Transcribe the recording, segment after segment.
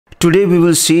Today we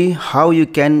will see how you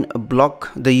can block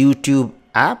the YouTube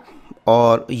app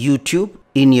or YouTube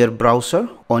in your browser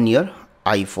on your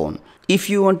iPhone. If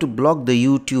you want to block the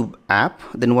YouTube app,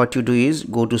 then what you do is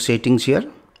go to settings here,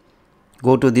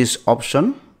 go to this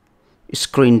option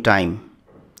screen time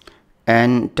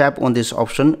and tap on this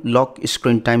option lock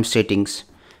screen time settings.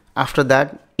 After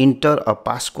that, enter a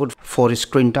passcode for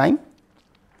screen time.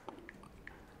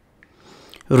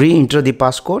 Re-enter the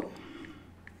passcode.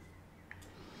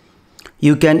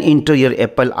 You can enter your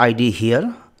Apple ID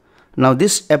here. Now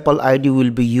this Apple ID will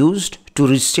be used to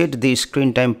reset the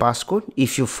screen time passcode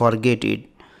if you forget it.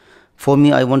 For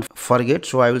me, I won't forget,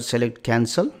 so I will select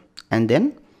cancel and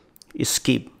then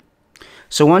skip.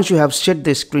 So once you have set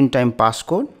the screen time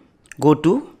passcode, go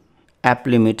to app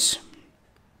limits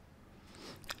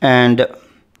and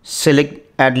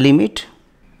select add limit.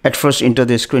 At first enter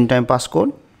the screen time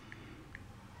passcode.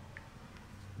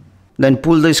 Then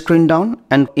pull the screen down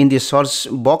and in the search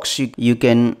box you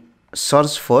can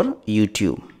search for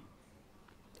YouTube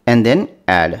and then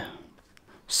add.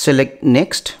 Select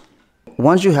next.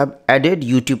 Once you have added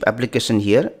YouTube application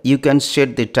here, you can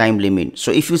set the time limit.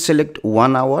 So if you select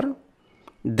 1 hour,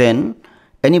 then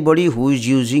anybody who is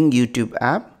using YouTube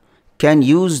app can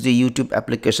use the YouTube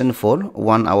application for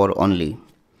 1 hour only.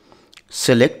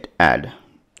 Select add.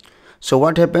 So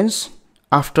what happens?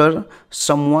 After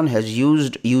someone has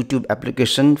used YouTube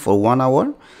application for 1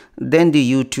 hour, then the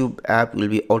YouTube app will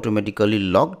be automatically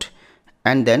locked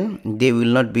and then they will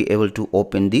not be able to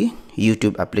open the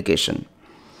YouTube application.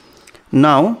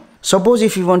 Now, suppose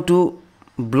if you want to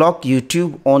block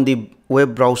YouTube on the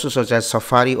web browser such as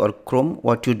Safari or Chrome,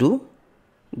 what you do?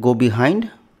 Go behind.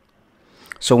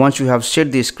 So once you have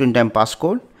set the screen time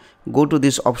passcode, go to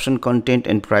this option content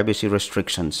and privacy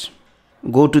restrictions.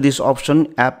 Go to this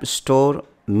option App Store,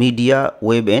 Media,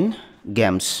 Web and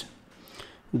Games.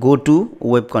 Go to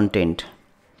web content.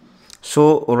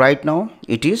 So right now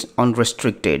it is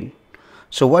unrestricted.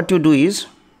 So what you do is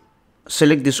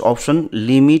select this option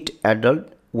limit adult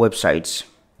websites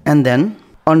and then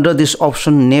under this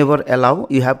option never allow,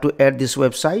 you have to add this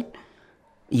website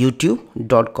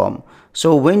youtube.com.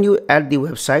 So when you add the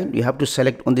website, you have to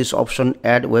select on this option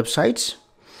add websites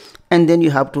and then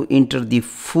you have to enter the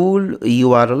full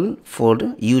URL for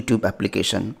the YouTube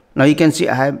application. Now you can see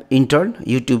I have entered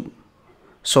YouTube.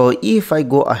 So if I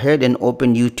go ahead and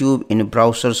open YouTube in a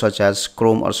browser such as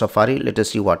Chrome or Safari, let us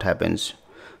see what happens.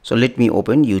 So let me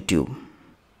open YouTube.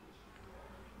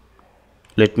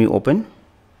 Let me open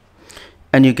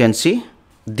and you can see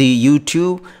the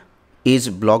YouTube is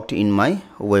blocked in my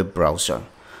web browser.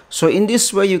 So in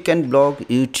this way you can block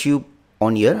YouTube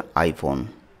on your iPhone.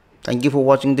 Thank you for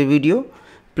watching the video.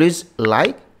 Please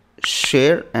like,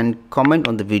 share and comment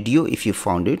on the video if you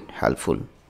found it helpful.